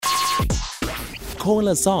Call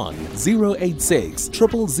us on 086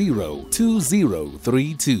 000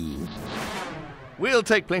 2032. We'll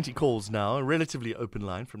take plenty calls now, a relatively open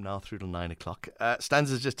line from now through till 9 o'clock.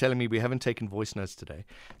 Stanza's just telling me we haven't taken voice notes today,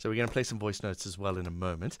 so we're going to play some voice notes as well in a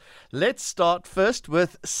moment. Let's start first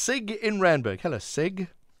with Sig in Randburg. Hello, Sig.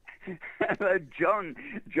 Hello, John.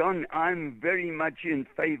 John, I'm very much in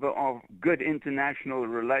favor of good international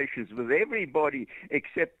relations with everybody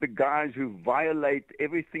except the guys who violate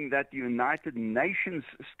everything that the United Nations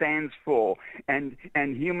stands for and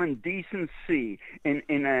human decency in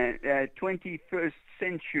a 21st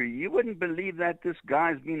century. You wouldn't believe that this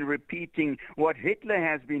guy's been repeating what Hitler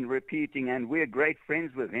has been repeating, and we're great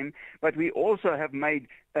friends with him, but we also have made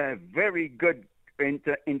very good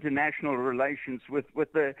international relations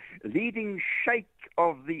with the leading sheikh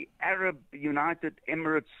of the United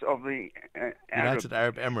Emirates of the United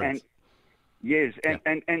Arab Emirates. And, yes,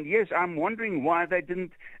 and yes, I'm wondering why they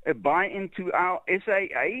didn't buy into our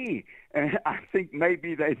SAA. I think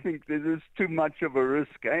maybe they think this is too much of a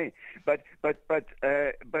risk, eh? But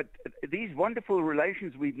these wonderful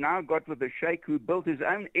relations we've now got with the sheikh who built his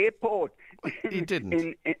own airport. He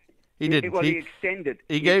didn't. He didn't. Well, he extended.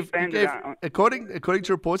 He gave according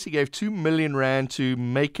to reports, he gave 2 million rand to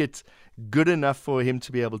make it good enough for him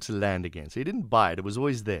to be able to land again. So he didn't buy it; it was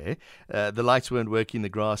always there. The lights weren't working. The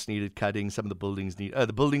grass needed cutting. Some of the buildings the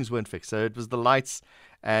buildings weren't fixed. So it was the lights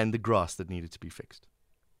and the grass that needed to be fixed.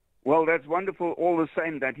 Well, that's wonderful all the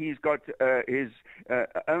same that he's got his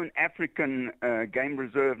own African game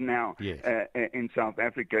reserve now. Yes. In South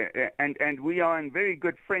Africa. And we are in very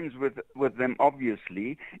good friends with them,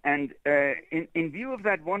 obviously. And in view of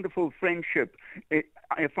that wonderful friendship,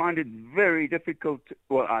 I find it very difficult,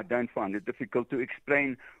 well, I don't find it difficult to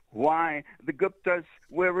explain why the Guptas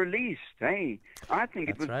were released. Hey, I think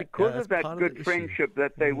it was because of that good friendship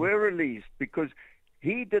that they were released, because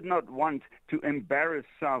he did not want to embarrass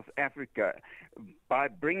South Africa by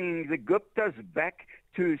bringing the Guptas back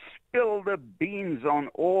to spill the beans on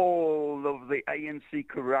all of the ANC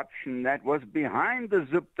corruption that was behind the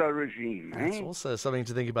Zupta regime. That's also something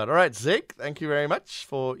to think about. All right, Zig, thank you very much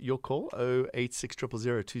for your call, 086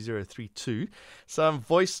 000 2032. Some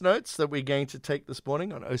voice notes that we're going to take this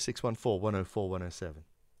morning on 0614 104 107.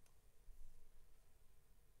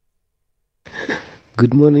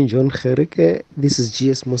 Good morning, John Gerike. This is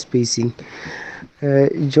GS Mospacing.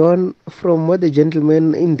 John, from what the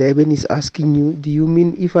gentleman in Durban is asking you, do you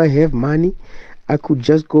mean if I have money, I could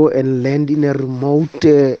just go and land in a remote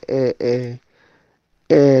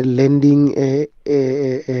landing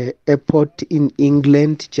airport in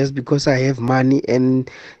England just because I have money and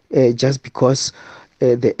just because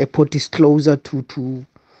the airport is closer to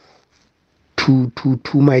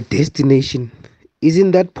my destination?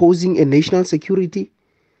 Isn't that posing a national security?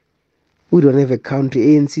 We don't have a country.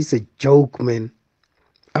 ANC is a joke, man.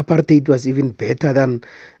 Apartheid was even better than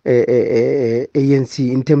ANC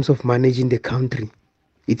in terms of managing the country.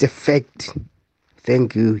 It's a fact.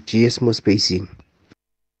 Thank you, GS Mospacing.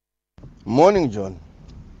 Morning, John.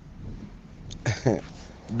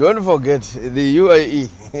 Don't forget the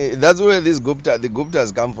UAE. That's where the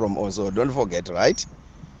Guptas come from also. Don't forget, right?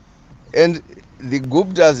 And the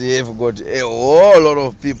Guptas have got a whole lot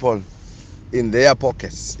of people in their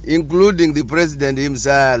pockets, including the president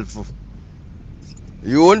himself.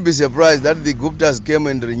 You won't be surprised that the Guptas came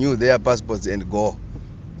and renewed their passports and go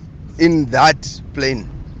in that plane.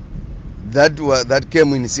 That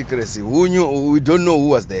came in secrecy. Who knew? We don't know who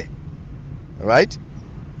was there, right?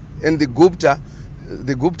 And the Guptas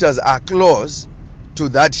are close to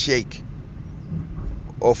that sheikh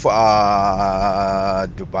of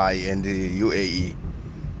Dubai and the UAE.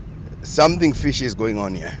 Something fishy is going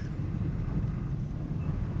on here.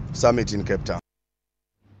 Summit in Cape Town.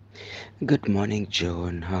 Good morning,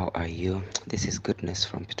 John. How are you? This is Goodness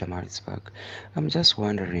from Pietermaritzburg. I'm just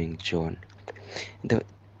wondering, John, the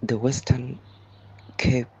Western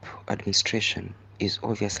Cape administration is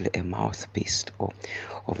obviously a mouthpiece of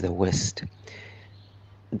the West.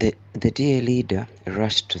 The DA leader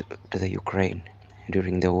rushed to the Ukraine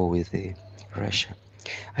during the war with Russia.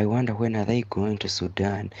 I wonder, when are they going to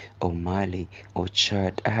Sudan or Mali or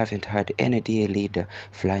Chad? I haven't heard any DA leader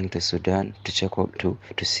flying to Sudan to check out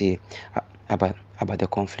to see about the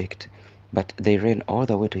conflict. But they ran all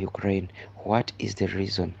the way to Ukraine. What is the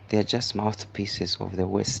reason? They're just mouthpieces of the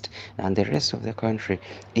West, and the rest of the country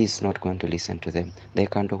is not going to listen to them. They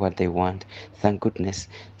can do what they want. Thank goodness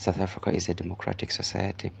South Africa is a democratic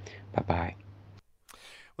society. Bye-bye.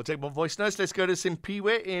 We'll take more voice notes. Let's go to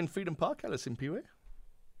Simpiwe in Freedom Park. Hello, Simpiwe.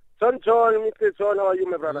 John, Mr. John, how are you,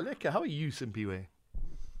 my brother? Lekker. How are you, Simpiwe?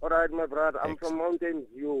 All right, my brother. I'm Excellent. from Mountain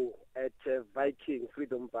View at Viking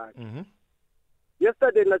Freedom Park. Mm-hmm.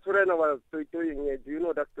 Yesterday, Naturena was doing it. Do you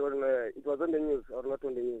know that story? It was on the news or not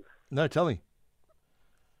on the news? No, tell me.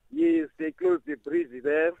 Yes, they closed the bridge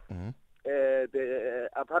there. Mm-hmm.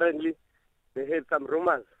 Apparently, they had some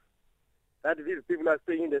rumors that these people are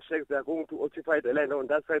staying in the shacks. They are going to occupy the land on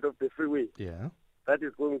that side of the freeway. Yeah. That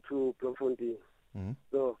is going to Bloemfontein. Mm-hmm.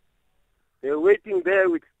 So they were waiting there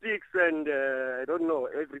with sticks and I don't know,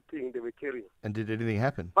 everything they were carrying. And did anything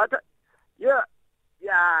happen? But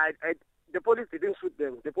the police didn't shoot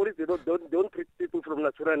them. The police they don't treat people from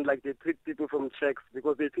Natural like they treat people from shacks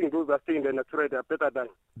because they think those are staying in the Natural they are better than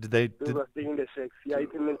those are staying in the shacks. Yeah,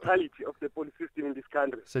 it's a mentality of the police system in this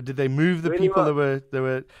country. So did they move the people that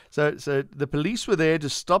were so the police were there to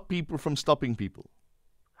stop people from stopping people?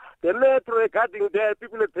 The metro were guarding there,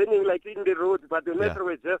 people were burning like in the road, but the metro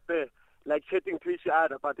were just like chatting to each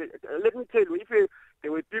other. But let me tell you, if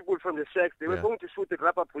there were people from the shacks, they were going to shoot the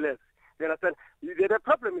rubber bullets. You understand? The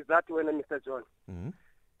problem is that when Mr. John,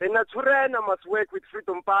 the Naturena must work with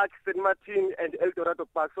Freedom Park, St. Martin, and El Dorado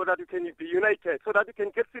Park so that you can be united, so that you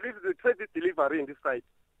can get the service delivery in this side.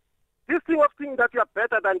 This thing of thinking that you are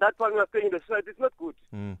better than that one you are staying in the side is not good.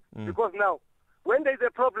 Because now, when there is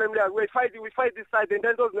a problem, we fight this side, and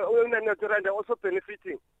then those Naturena are also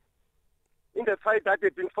benefiting in the fight that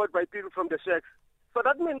has been fought by people from the shacks. So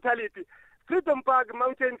that mentality, Freedom Park,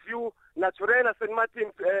 Mountain View, Naturena, St.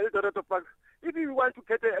 Martin, El Dorado Park, if we want to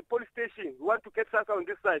get a police station, we want to get us on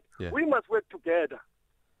this side, we must work together.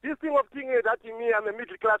 This thing of thinking that me, I'm a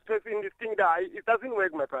middle-class person, this thing that it doesn't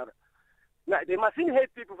work, my brother. Now, they mustn't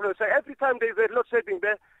hate people from the side. Every time there's a load shedding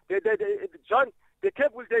there, John, the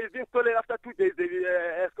cable there is installed after 2 days. The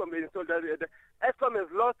ESCOM installed. The ESCOM has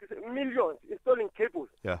lost millions installing cables.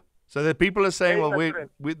 Yeah. So that people are saying,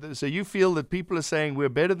 so you feel that people are saying we're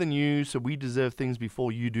better than you, so we deserve things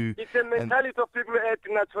before you do. It's a mentality of people at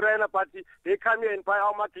Naturena, but they come here and buy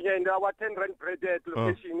our market here and our 10 rand bread at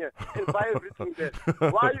location here and buy everything there.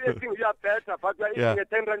 Why are you think we are better, but we are eating a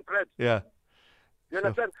 10 rand bread? Yeah. You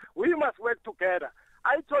understand? We must work together.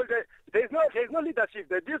 I told them there's no leadership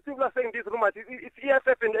there. These people are saying these rumors. It's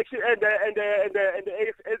EFF and the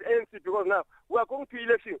ANC because now we are going to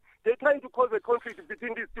election. They're trying to cause a conflict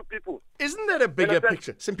between these two people. Isn't that a bigger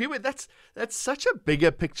picture? Simpiwe, that's such a bigger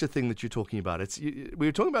picture thing that you're talking about. We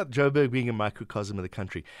were talking about Joburg being a microcosm of the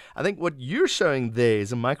country. I think what you're showing there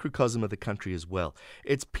is a microcosm of the country as well.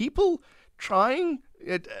 It's people trying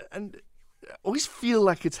and always feel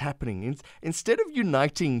like it's happening. Instead of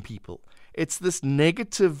uniting people, it's this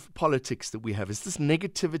negative politics that we have. It's this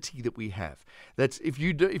negativity that we have. That if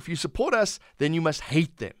you support us, then you must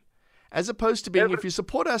hate them. As opposed to being, if you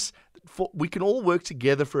support us, we can all work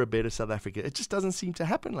together for a better South Africa. It just doesn't seem to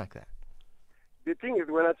happen like that. The thing is,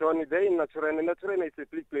 when it's only there in Naturena is a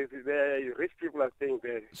big place. Rich people are staying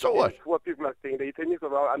there. So what? Poor people are staying there.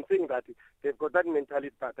 I'm saying that they've got that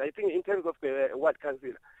mentality. But I think in terms of the White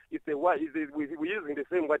Council, we're using the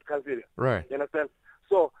same White Council. Right. You understand?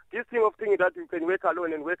 So this thing of thinking that you can work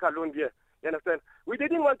alone here, you understand? We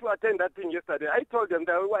didn't want to attend that thing yesterday. I told them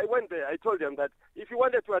that I went there. I told them that if you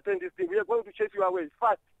wanted to attend this thing, we are going to chase you away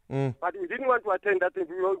fast. But we didn't want to attend that thing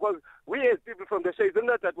because we as people from the shades,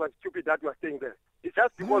 not that was stupid that were staying there. It's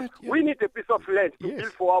just because we need a piece of land to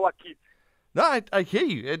build for our kids. No, I hear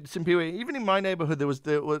you, Simpiwe. Even in my neighborhood, there was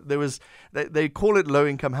they call it low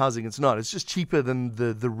income housing. It's not. It's just cheaper than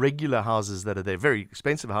the regular houses that are there. Very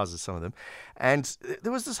expensive houses, some of them. And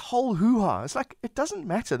there was this whole hoo-ha. It's like, it doesn't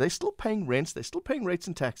matter. They're still paying rents. They're still paying rates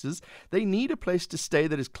and taxes. They need a place to stay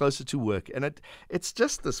that is closer to work. And it's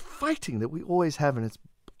just this fighting that we always have, and it's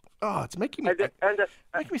making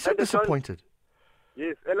me so disappointed.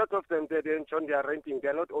 Yes, a lot of them, they are renting. They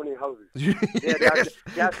are not owning houses.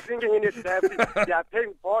 They are singing in it. They are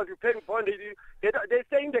paying bond. You're paying bond. They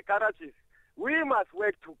stay in the garages. We must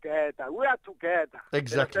work together. We are together.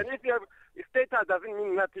 Exactly. And if you have status, doesn't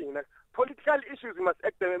mean nothing. Political issues, we must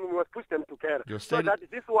act them and we must push them together. So that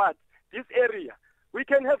this area, we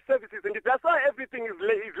can have services. And that's why everything is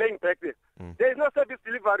laying back there. There is no service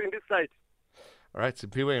delivery in this side. All right,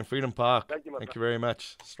 Simpiwe in Freedom Park. Thank you very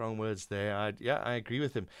much. Strong words there. I agree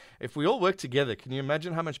with him. If we all work together, can you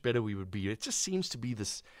imagine how much better we would be? It just seems to be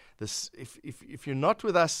this. If you're not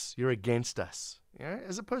with us, you're against us. Yeah,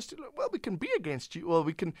 as opposed to, well, we can be against you, or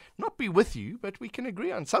we can not be with you, but we can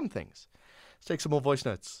agree on some things. Let's take some more voice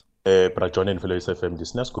notes. John and fellow SFM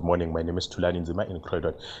listeners, good morning. My name is Tulani Nzima in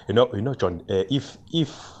Croydon. You know, John. If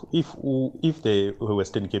the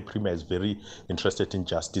Western Cape Premier is very interested in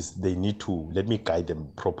justice, they need to let me guide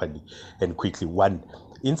them properly and quickly. One,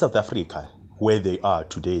 in South Africa, where they are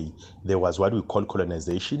today, there was what we call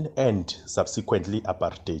colonization and subsequently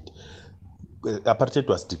apartheid. Apartheid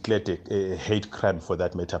was declared a hate crime, for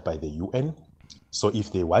that matter, by the UN. So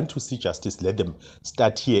if they want to see justice, let them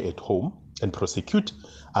start here at home and prosecute,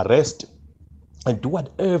 arrest, and do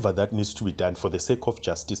whatever that needs to be done for the sake of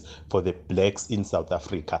justice for the blacks in South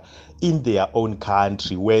Africa, in their own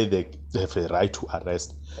country where they have a right to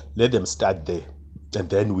arrest. Let them start there, and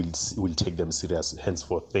then we'll take them serious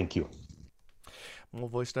henceforth. Thank you. More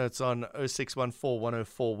voice notes on 0614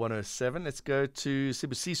 104 107. Let's go to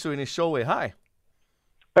Sibusiso in Ishowe. Hi.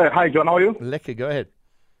 Hi, John. How are you? Lekker, go ahead.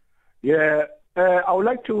 Yeah, I would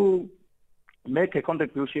like to make a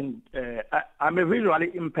contribution. I'm a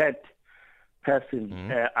visually impaired person.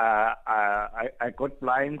 I got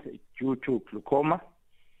blind due to glaucoma,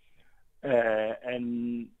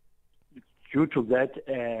 and due to that,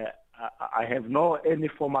 I have no any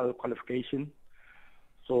formal qualification.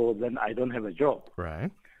 So then I don't have a job.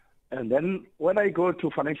 Right. And then when I go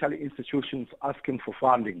to financial institutions asking for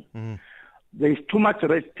funding, there's too much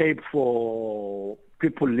red tape for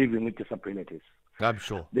people living with disabilities. I'm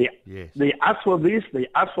sure. They ask for this, they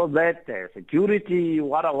ask for that, security,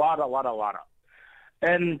 wada.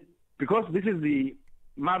 And because this is the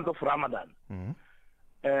month of Ramadan,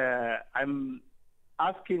 I'm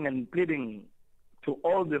asking and pleading to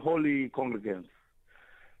all the holy congregants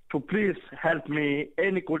to please help me,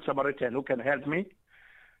 any good Samaritan who can help me,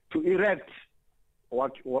 to erect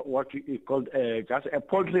what is called just a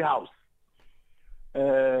poultry house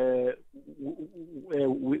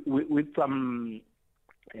with some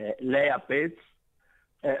layer beds,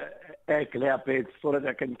 egg layer beds, so that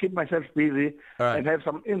I can keep myself busy and have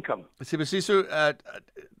some income. Sibusiso,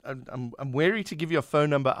 I'm wary to give your phone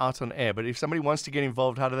number out on air, but if somebody wants to get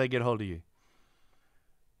involved, how do they get hold of you?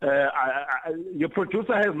 Your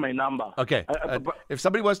producer has my number. Okay. If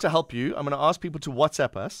somebody wants to help you, I'm going to ask people to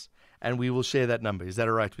WhatsApp us, and we will share that number. Is that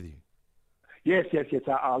all right with you? Yes.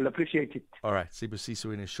 I'll appreciate it. All right.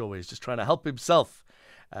 Sibusiso in Ishowe is just trying to help himself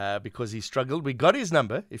because he struggled. We got his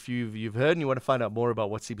number. If you've heard and you want to find out more about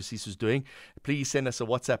what Sibusiso's doing, please send us a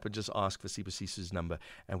WhatsApp and just ask for Sibusiso's number,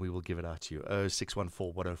 and we will give it out to you.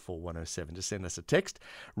 0614 104 107. Just send us a text.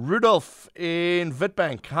 Rudolph in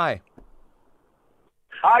Witbank. Hi.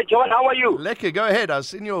 Hi, John. How are you? Lekker, go ahead. I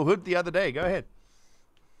was in your hood the other day. Go ahead.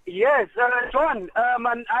 Yes, John.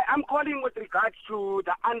 I'm calling with regards to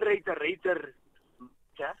the Andre the Rater.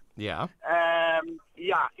 Yeah.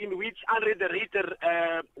 In which Andre the Rater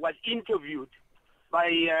was interviewed by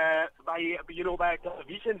a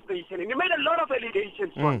television station, and he made a lot of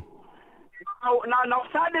allegations. Now,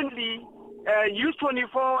 suddenly, News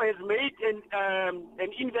 24 has made an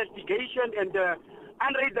investigation, and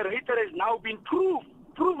Andre the Rater has now been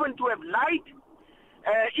proven to have lied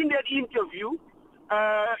in that interview.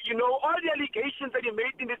 All the allegations that he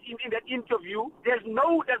made in that interview, there's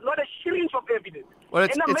not a shilling of evidence. Well,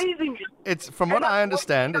 amazingly, it's from what I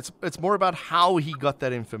understand, it's more about how he got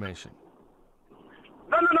that information.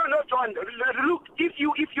 No, John. Look, if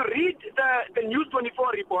you read the News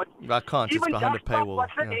 24 report, I can't. It's behind a paywall.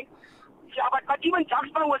 But even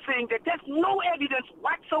Jackson was saying that there's no evidence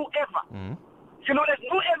whatsoever. There's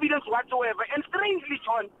no evidence whatsoever. And strangely,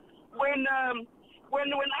 John, when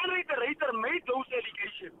Andre the Rater made those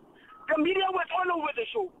allegations, the media was all over the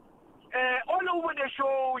show.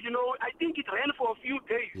 I think it ran for a few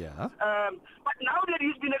days. Yeah. But now that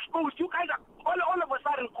he's been exposed, you guys are all of a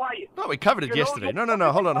sudden quiet. No, we covered it yesterday. No.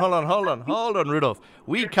 Hold on, Rudolph.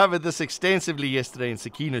 We covered this extensively yesterday in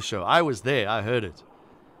Sakina's show. I was there. I heard it.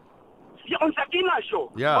 Yeah, on Sakina's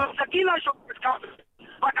show. Yeah. On Sakina's show, it's covered.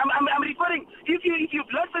 But I'm referring, if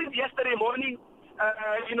you've listened yesterday morning,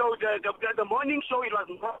 the morning show, it was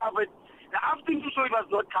not covered. The afternoon show, it was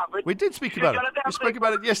not covered. We did speak about it. We spoke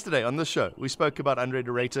about it yesterday on this show. We spoke about Andre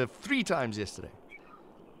the Rater 3 times yesterday.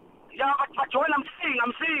 Yeah, but Joel, I'm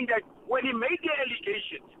saying that when he made the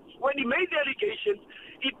allegations,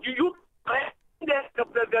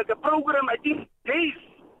 the program, I think, days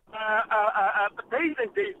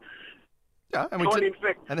and days. Yeah, and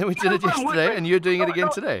then we did it yesterday, and you're doing it again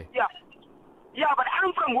today. Yeah, but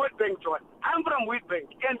I'm from Witbank, John. I'm from Witbank.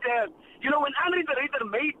 And, when Andre the Rater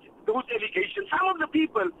made those allegations, some of the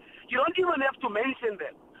people, you don't even have to mention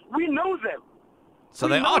them. We know them. So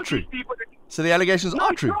they are true. So the allegations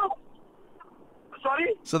are true.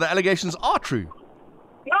 Sorry? So the allegations are true.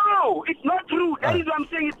 No, it's not true. That is what I'm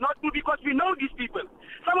saying. It's not true because we know these people.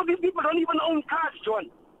 Some of these people don't even own cars, John.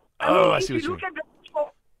 I see what you mean.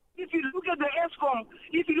 If you look at the ESCOM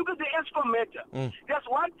matter, that's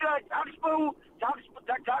what Jack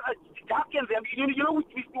and them,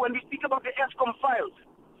 when we speak about the ESCOM files,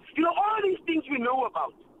 all these things we know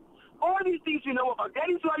about. That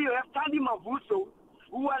is why you have Tandi Mavuso,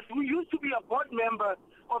 who used to be a board member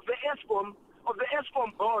of the ESCOM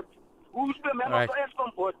board, who used to be a member of the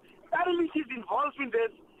ESCOM board. apparently she's involved in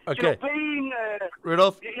this. Okay. Paying.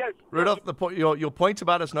 Rudolph, Yes. Rudolph, your point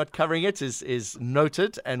about us not covering it is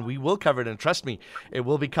noted, and we will cover it. And trust me, it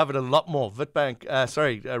will be covered a lot more. Rudolph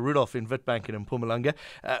in Witbank and in Mpumalanga.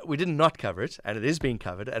 We did not cover it, and it is being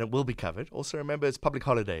covered, and it will be covered. Also, remember, it's public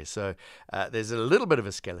holidays, so there's a little bit of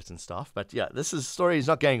a skeleton staff. But yeah, story is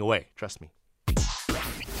not going away. Trust me.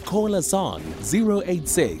 Call us on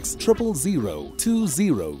 086 000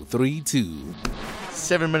 2032.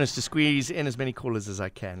 7 minutes to squeeze in as many callers as I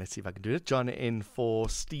can. Let's see if I can do it. John in for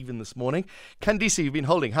Stephen this morning. Candice, you've been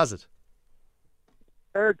holding. How's it?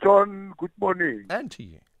 John, good morning. And to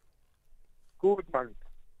you. Good, man.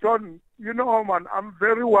 John, man, I'm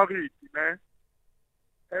very worried.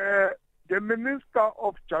 The Minister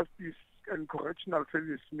of Justice and Correctional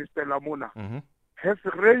Service, Mr. Lamona, has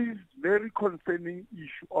raised very concerning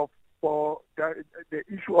issue for the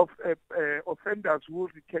issue of offenders who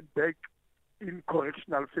return back in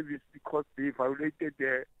correctional service because they violated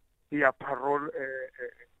their parole,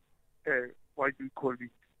 what do you call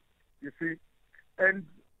it? You see? And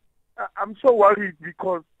I'm so worried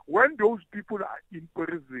because when those people are in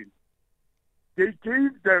prison, they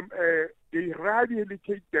gave them, they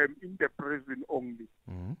rehabilitate them in the prison only.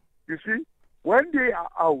 You see? When they are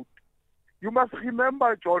out, you must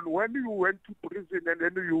remember, John, when you went to prison and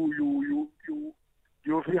then you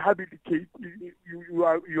rehabilitate, you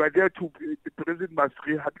are there to, the prison must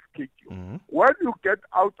rehabilitate you. When you get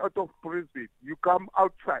out of prison, you come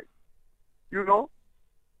outside.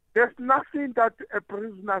 There's nothing that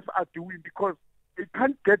prisoners are doing because they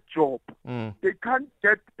can't get job. They can't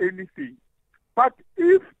get anything. But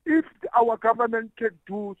if our government can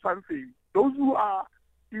do something, those who are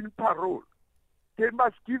in parole, they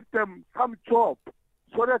must give them some job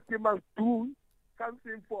so that they must do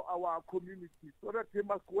something for our community, so that they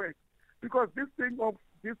must work. Because this thing of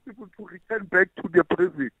these people to return back to the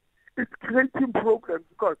prison, it's creating problems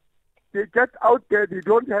because they get out there, they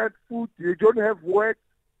don't have food, they don't have work.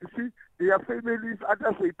 You see, their families,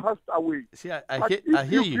 others, they passed away. See, I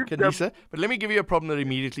hear you, Candice, but let me give you a problem that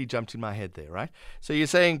immediately jumped in my head there, right? So you're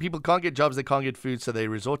saying people can't get jobs, they can't get food, so they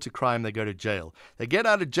resort to crime, they go to jail. They get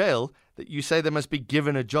out of jail, that you say they must be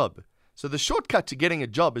given a job. So the shortcut to getting a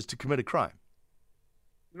job is to commit a crime.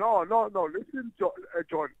 No. Listen,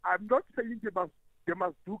 John. I'm not saying they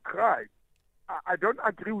must do crime. I don't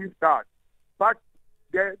agree with that. But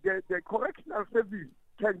the correctional service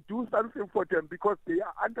can do something for them because they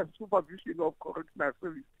are under supervision of correctional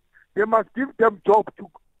service. They must give them job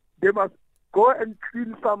they must go and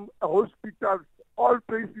clean some hospitals, all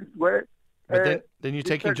places where. But then you're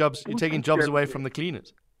taking jobs. You're taking jobs away from the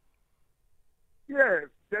cleaners. Yes,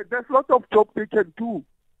 there's a lot of jobs they can do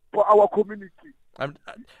for our community. I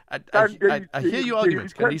hear your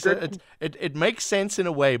argument, Candice. It makes sense in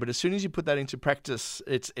a way, but as soon as you put that into practice,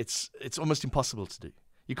 it's almost impossible to do.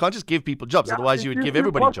 You can't just give people jobs, otherwise you would give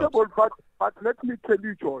everybody jobs. But let me tell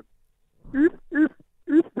you, John,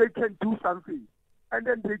 if they can do something and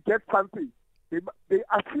then they get something, they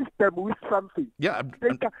assist them with something. Yeah,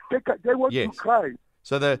 they want to cry.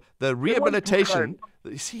 So the rehabilitation,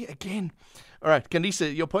 you see, again, all right,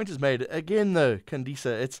 Candice, your point is made. Again, though, Candice,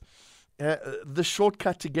 it's the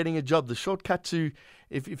shortcut to getting a job, the shortcut to,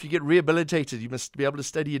 if you get rehabilitated, you must be able to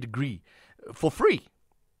study a degree for free.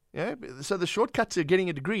 Yeah, so the shortcut to getting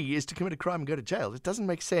a degree is to commit a crime and go to jail. It doesn't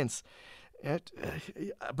make sense.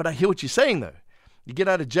 But I hear what you're saying, though. You get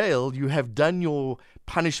out of jail, you have done your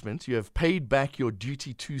punishment, you have paid back your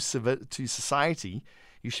duty to society.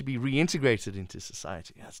 You should be reintegrated into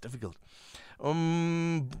society. Yeah, it's difficult.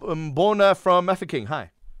 Bona from Mafeking,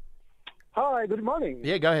 hi. Hi, good morning.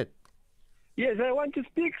 Yeah, go ahead. Yes, I want to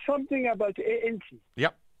speak something about ANC.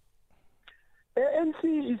 Yep.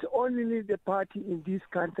 ANC is only the party in this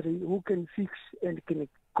country who can fix and can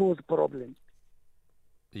cause problems.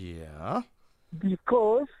 Yeah.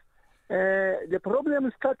 Because the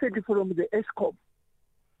problem started from the ESCOM.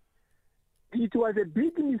 It was a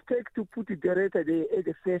big mistake to put the director there at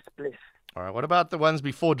the first place. All right, what about the ones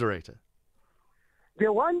before director?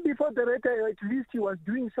 The one before director, at least he was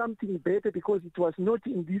doing something better because it was not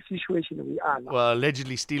in this situation we are now. Well,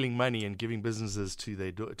 allegedly stealing money and giving businesses to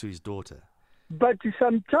his daughter. But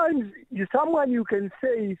sometimes someone you can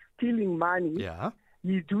say is stealing money. Yeah.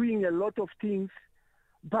 He's doing a lot of things,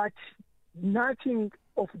 but nothing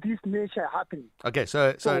of this nature happening. Okay,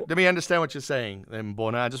 so let me understand what you're saying then,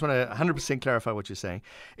 Bona. I just want to 100% clarify what you're saying.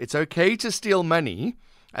 It's okay to steal money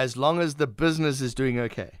as long as the business is doing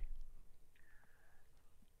okay.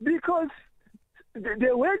 Because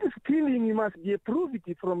the word stealing must be approved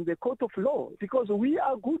from the court of law because we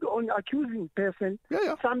are good on accusing person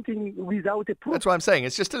something without a proof. That's what I'm saying.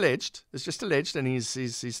 It's just alleged. It's just alleged, and he's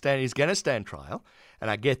going to stand trial,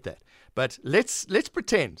 and I get that. But let's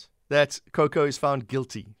pretend that Coco is found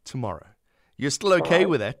guilty tomorrow. You're still okay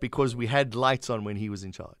with that because we had lights on when he was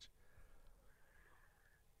in charge?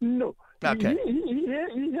 No. Okay.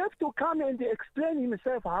 He has to come and explain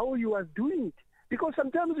himself how he was doing it. Because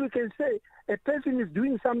sometimes we can say a person is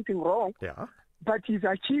doing something wrong, but he's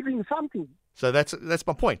achieving something. So that's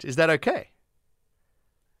my point. Is that okay?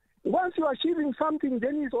 Once you're achieving something,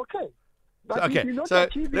 then it's okay. But okay. if you're not So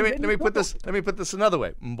achieving, let me put this another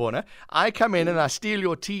way, Mbona. I come in and I steal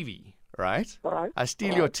your TV, right? Right. I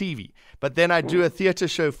steal your TV, but then I do a theater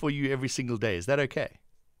show for you every single day. Is that okay?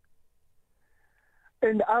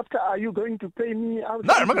 And after, are you going to pay me? No,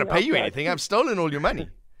 I'm not going to pay you anything. I've stolen all your money.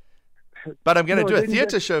 But I'm going to do a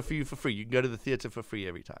theater show for you for free. You can go to the theater for free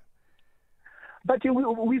every time. But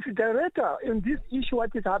with the director in this issue, what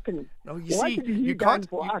is happening? No, you see,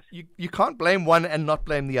 you can't blame one and not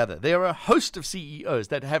blame the other. There are a host of CEOs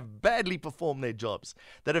that have badly performed their jobs,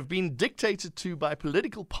 that have been dictated to by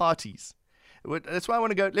political parties. That's why I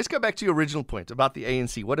want to go. Let's go back to your original point about the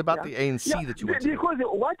ANC. What about the ANC that you want to do? Because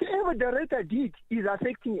whatever director did is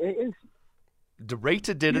affecting ANC.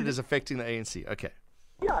 Director did it is affecting the ANC. Okay.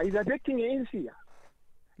 Yeah, it's affecting ANC.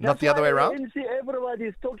 Not the other way around? ANC, everybody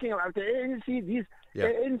is talking about the ANC this,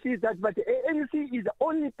 ANC that, but the ANC is the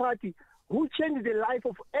only party who changed the life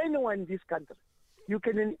of anyone in this country. You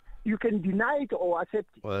can deny it or accept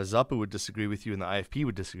it. Well, ZAPU would disagree with you and the IFP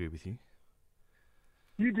would disagree with you.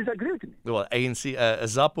 You disagree with me? Well, ANC,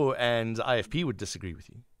 ZAPU and IFP would disagree with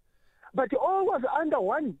you. But all was under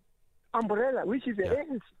one umbrella, which is the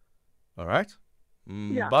ANC. All right.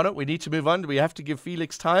 Bono, we need to move on. We have to give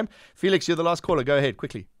Felix time. Felix, you're the last caller. Go ahead,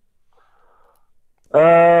 quickly.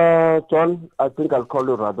 John, I think I'll call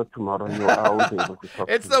you rather tomorrow. I won't be able to talk.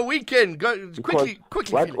 It's the weekend. Go quickly.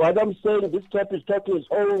 What I'm saying, this chap is talking his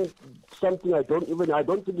own something I don't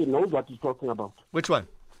think he knows what he's talking about. Which one?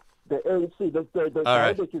 The ANC, the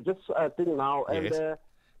guy that you just think now, and the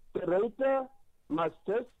director must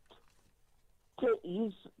just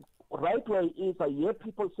he's right where he is. I hear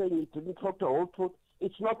people saying he didn't talk the whole truth.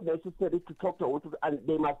 It's not necessary to talk the whole truth, and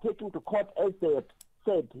they must take him to court as they have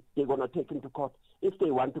said they're going to take him to court if they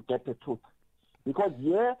want to get the truth. Because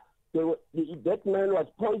that man was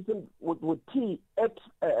poisoned with tea at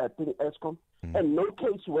ESCOM, and no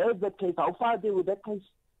case. Where's that case? How far are they with that case?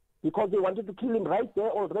 Because they wanted to kill him right there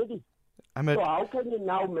already. So how can you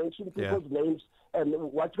now mention people's names and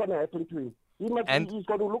what's going to happen to him? He's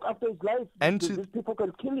going to look after his life. And these people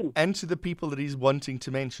can kill him. And to the people that he's wanting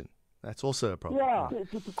to mention. That's also a problem. Yeah,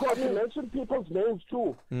 to mention people's names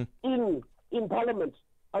too in Parliament.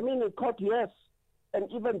 I mean, in court, yes.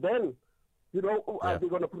 And even then, are they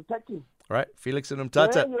going to protect him? All right, Felix and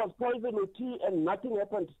Umtata. He was poisoned with tea and nothing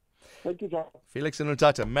happened. Thank you, John. Felix and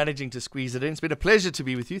Umtata managing to squeeze it in. It's been a pleasure to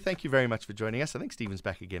be with you. Thank you very much for joining us. I think Stephen's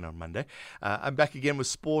back again on Monday. I'm back again with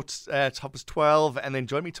sports at 12:30, and then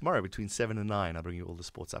join me tomorrow between 7 and 9. I'll bring you all the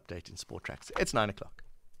sports update in Sport Tracks. It's 9 o'clock.